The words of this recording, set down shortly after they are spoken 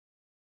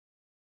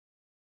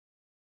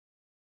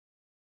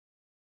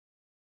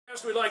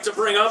We'd like to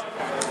bring up,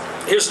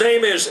 his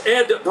name is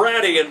Edd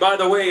Braddy, and by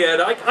the way, Ed,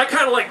 I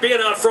kind of like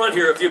being out front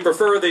here if you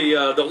prefer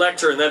the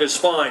lecture, and that is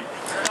fine.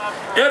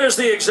 Ed is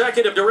the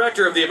executive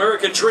director of the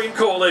American Dream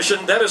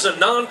Coalition. That is a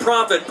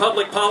non-profit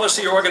public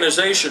policy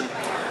organization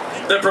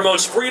that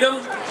promotes freedom,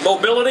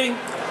 mobility,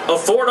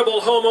 affordable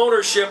home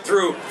ownership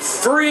through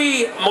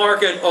free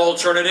market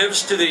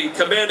alternatives to the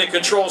command and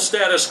control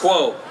status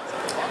quo.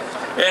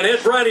 And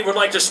Edd Braddy would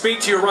like to speak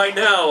to you right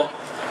now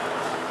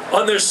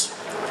on this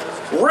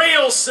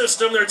rail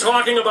system they're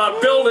talking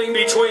about building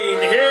between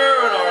here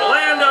and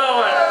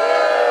Orlando.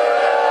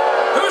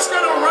 And who's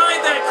going to ride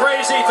that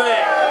crazy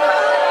thing?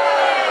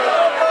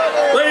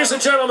 Ladies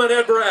and gentlemen,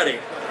 Edd Braddy.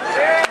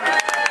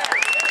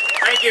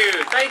 Thank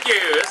you, thank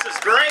you. This is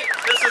great.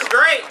 This is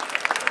great.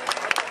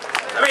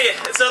 I mean,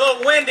 it's a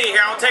little windy here.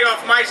 I'm going to take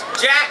off my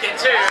jacket,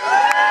 too.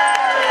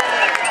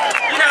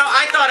 You know,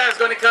 I thought I was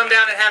going to come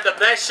down and have the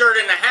best shirt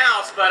in the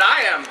house, but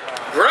I am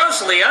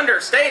grossly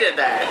understated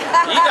that.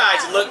 You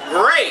guys look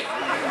great.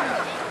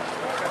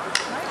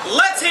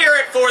 Let's hear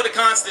it for the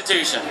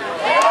Constitution. And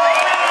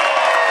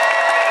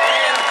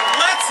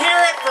let's hear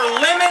it for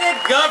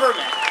limited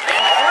government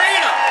and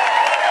freedom.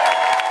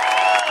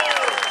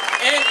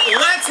 And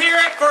let's hear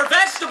it for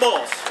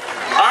vegetables.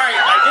 All right,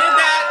 I did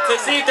that to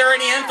see if there are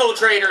any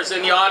infiltrators in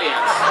the audience.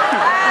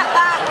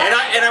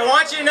 And I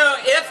want you to know,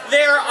 if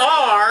there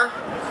are,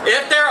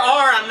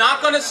 I'm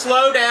not going to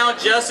slow down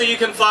just so you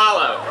can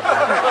follow.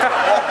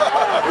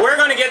 We're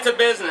going to get to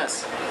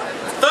business.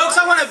 Folks,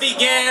 I want to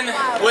begin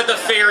with a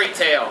fairy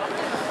tale.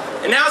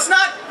 And now, it's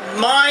not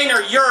mine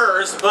or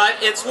yours, but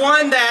it's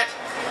one that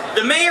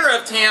the mayor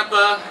of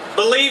Tampa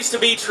believes to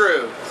be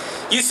true.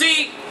 You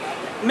see,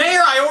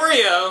 Mayor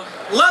Iorio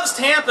loves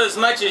Tampa as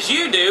much as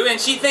you do, and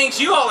she thinks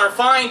you all are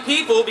fine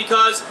people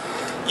because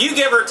you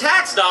give her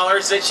tax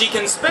dollars that she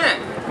can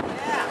spend.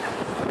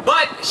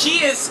 But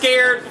she is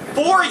scared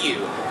for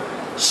you.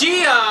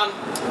 She,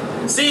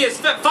 see, as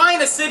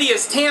fine a city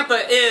as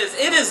Tampa is,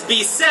 it is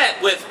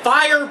beset with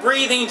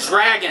fire-breathing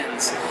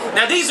dragons.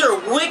 Now, these are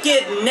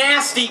wicked,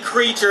 nasty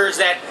creatures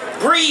that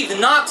breathe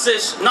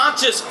noxious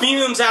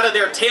fumes out of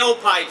their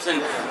tailpipes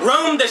and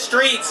roam the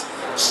streets,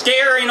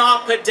 scaring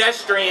off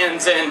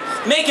pedestrians and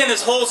making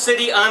this whole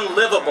city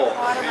unlivable.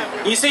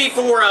 You see,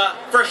 for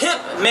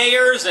hip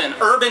mayors and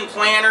urban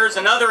planners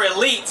and other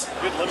elites,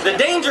 the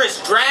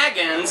dangerous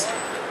dragons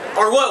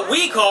are what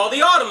we call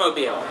the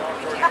automobile.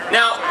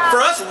 Now,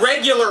 for us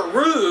regular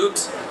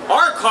rubes,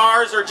 our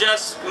cars are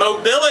just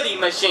mobility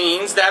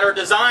machines that are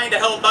designed to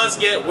help us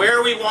get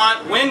where we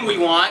want, when we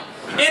want,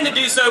 and to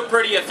do so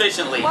pretty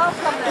efficiently.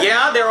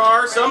 Yeah, there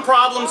are some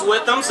problems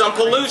with them, some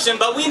pollution,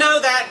 but we know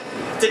that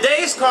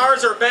today's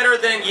cars are better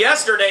than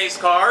yesterday's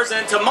cars,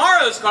 and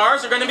tomorrow's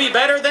cars are going to be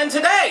better than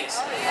today's.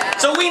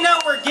 So we know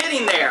we're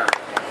getting there.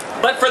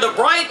 But for the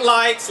bright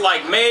lights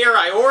like Mayor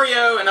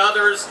Iorio and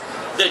others,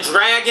 the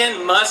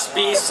dragon must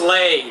be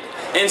slayed.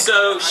 And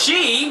so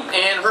she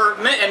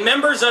and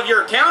members of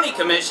your county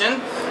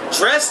commission,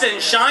 dressed in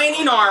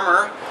shining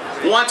armor,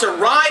 want to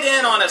ride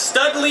in on a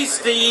studly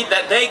steed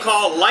that they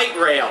call light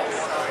rail.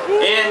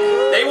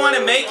 And they want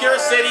to make your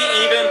city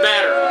even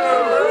better.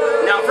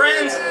 Now,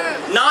 friends,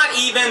 not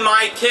even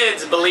my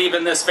kids believe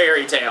in this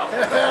fairy tale.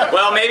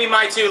 Well, maybe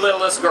my two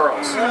littlest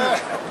girls.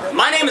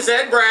 My name is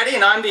Edd Braddy,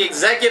 and I'm the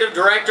executive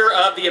director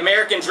of the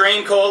American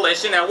Dream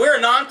Coalition. Now, we're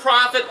a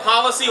non-profit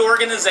policy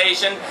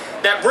organization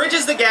that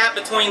bridges the gap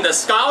between the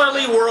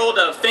scholarly world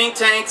of think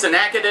tanks and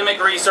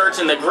academic research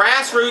and the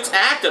grassroots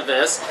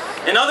activists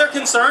and other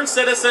concerned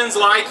citizens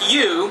like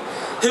you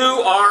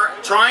who are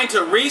trying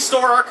to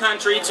restore our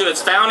country to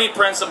its founding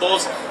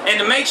principles and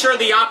to make sure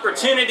the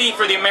opportunity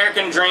for the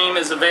American dream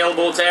is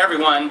available to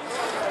everyone.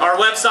 Our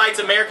website's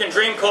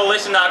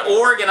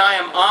AmericanDreamCoalition.org, and I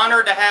am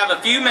honored to have a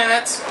few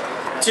minutes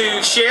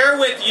to share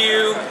with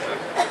you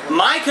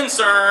my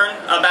concern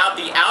about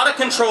the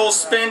out-of-control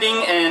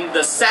spending and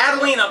the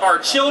saddling of our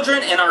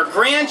children and our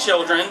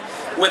grandchildren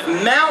with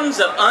mountains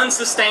of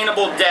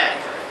unsustainable debt.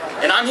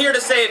 And I'm here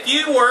to say a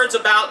few words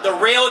about the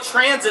rail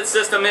transit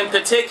system in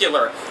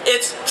particular.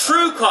 Its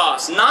true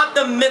cost, not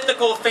the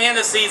mythical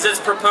fantasies its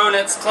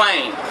proponents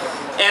claim.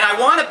 And I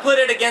want to put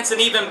it against an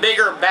even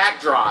bigger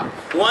backdrop,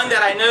 one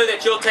that I know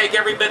that you'll take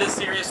every bit as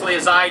seriously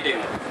as I do.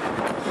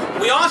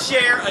 We all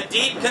share a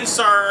deep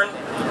concern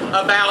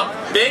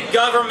about big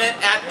government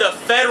at the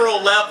federal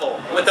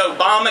level. With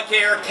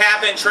Obamacare,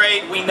 cap and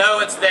trade, we know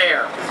it's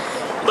there.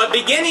 But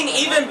beginning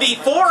even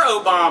before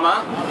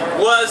Obama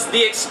was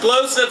the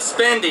explosive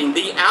spending,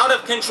 the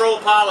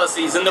out-of-control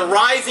policies, and the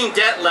rising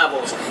debt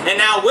levels. And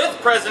now with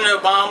President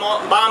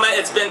Obama,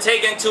 it's been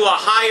taken to a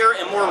higher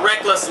and more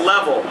reckless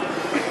level.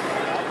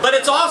 But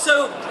it's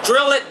also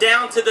drill it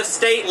down to the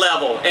state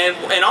level.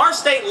 And our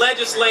state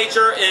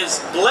legislature is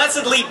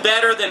blessedly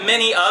better than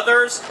many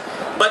others.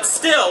 But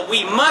still,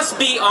 we must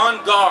be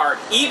on guard,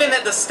 even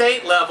at the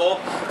state level,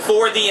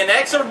 for the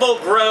inexorable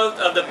growth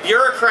of the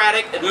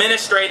bureaucratic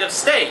administrative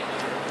state.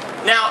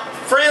 Now,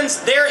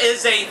 friends, there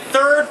is a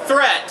third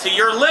threat to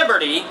your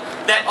liberty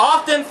that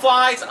often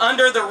flies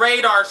under the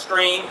radar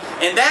screen,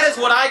 and that is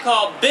what I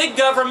call big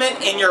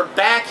government in your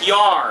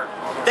backyard.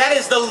 That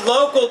is the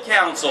local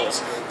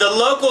councils, the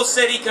local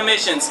city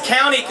commissions,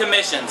 county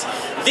commissions.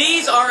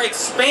 These are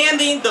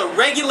expanding the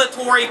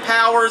regulatory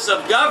powers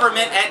of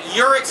government at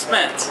your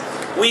expense.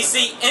 We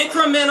see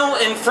incremental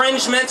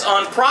infringements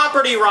on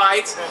property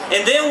rights,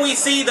 and then we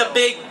see the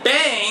big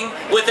bang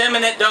with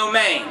eminent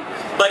domain.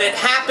 But it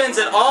happens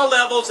at all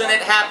levels, and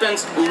it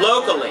happens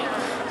locally.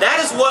 That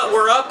is what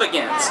we're up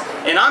against,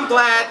 and I'm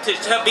glad to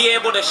be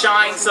able to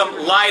shine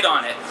some light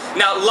on it.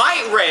 Now,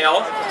 light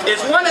rail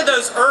is one of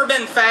those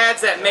urban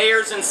fads that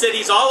mayors and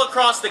cities all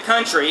across the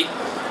country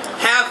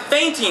have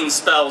fainting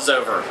spells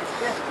over.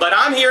 But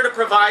I'm here to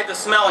provide the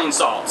smelling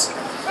salts.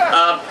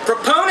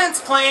 Proponents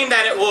claim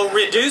that it will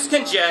reduce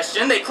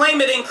congestion, they claim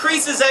it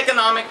increases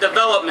economic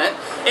development,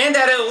 and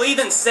that it will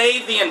even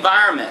save the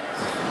environment.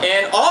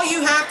 And all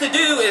you have to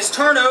do is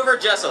turn over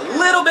just a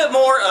little bit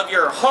more of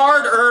your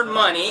hard-earned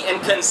money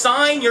and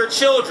consign your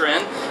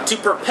children to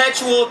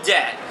perpetual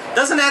debt.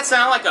 Doesn't that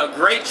sound like a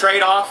great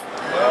trade-off?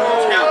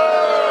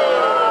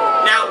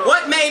 Now,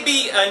 what may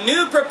be a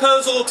new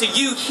proposal to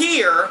you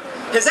here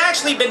has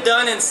actually been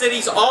done in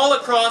cities all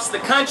across the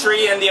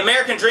country, and the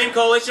American Dream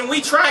Coalition,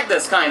 we track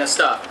this kind of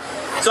stuff.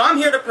 So I'm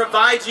here to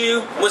provide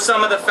you with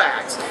some of the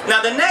facts.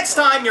 Now, the next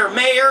time your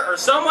mayor or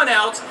someone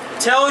else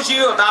tells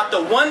you about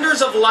the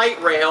wonders of light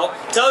rail,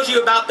 tells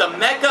you about the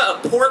Mecca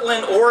of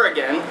Portland,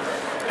 Oregon,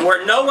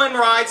 where no one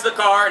rides the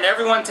car and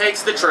everyone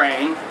takes the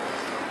train,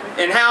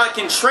 and how it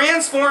can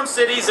transform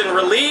cities and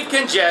relieve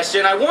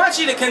congestion, I want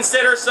you to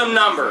consider some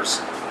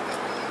numbers.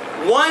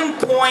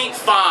 1.5.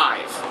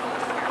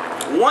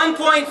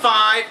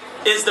 1.5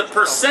 is the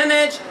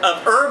percentage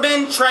of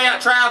urban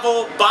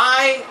travel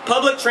by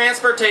public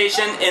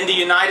transportation in the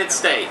United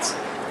States.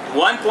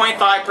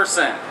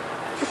 1.5%.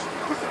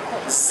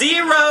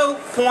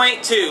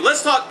 0.2.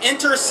 Let's talk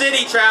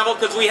intercity travel,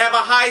 because we have a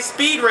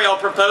high-speed rail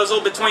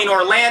proposal between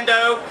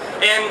Orlando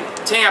and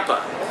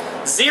Tampa.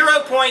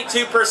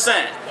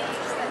 0.2%.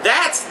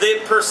 That's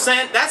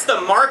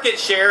the market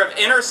share of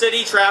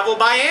intercity travel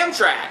by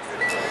Amtrak.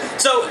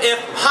 So if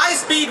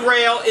high-speed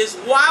rail is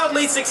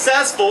wildly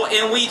successful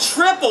and we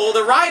triple the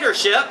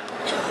ridership,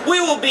 we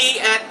will be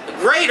at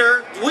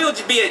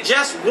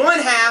just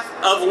 1/2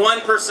 of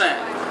 1%.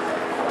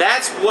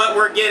 That's what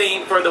we're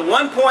getting for the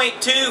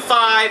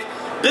 $1.25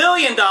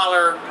 billion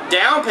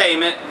down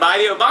payment by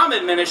the Obama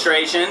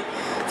administration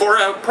for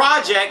a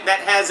project that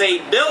has a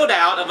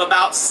build-out of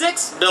about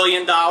 $6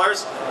 billion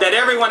that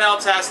everyone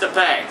else has to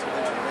pay.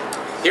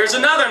 Here's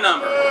another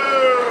number.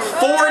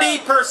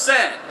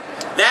 40%.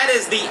 That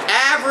is the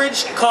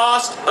average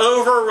cost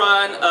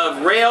overrun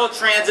of rail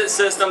transit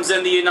systems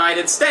in the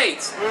United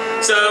States.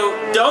 So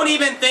don't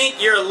even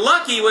think you're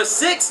lucky with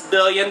 $6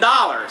 billion.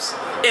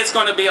 It's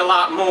going to be a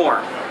lot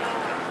more.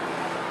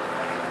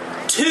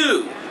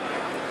 2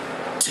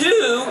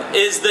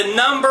 is the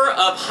number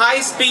of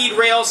high-speed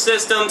rail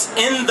systems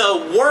in the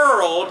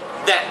world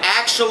that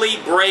actually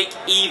break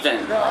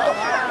even.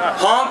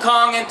 Hong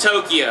Kong and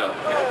Tokyo.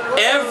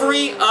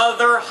 Every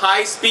other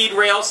high-speed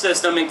rail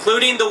system,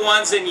 including the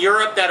ones in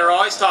Europe that are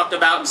always talked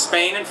about in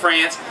Spain and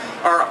France,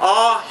 are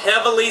all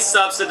heavily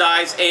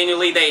subsidized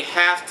annually. They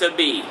have to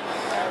be.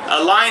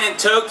 A line in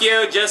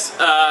Tokyo just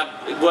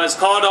was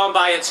called on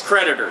by its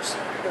creditors.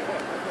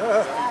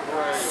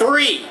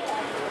 3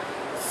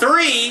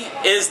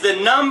 is the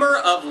number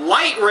of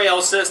light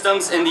rail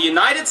systems in the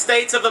United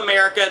States of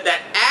America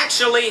that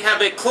actually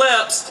have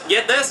eclipsed,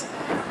 get this,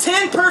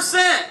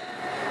 10%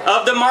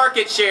 of the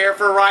market share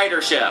for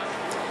ridership.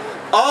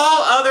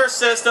 All other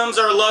systems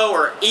are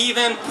lower,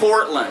 even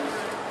Portland.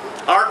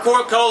 Our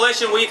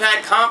coalition, we've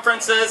had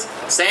conferences,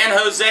 San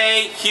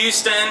Jose,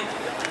 Houston,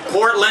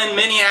 Portland,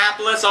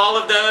 Minneapolis, all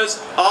of those,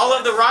 all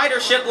of the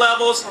ridership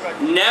levels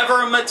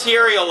never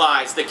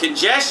materialize. The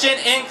congestion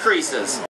increases.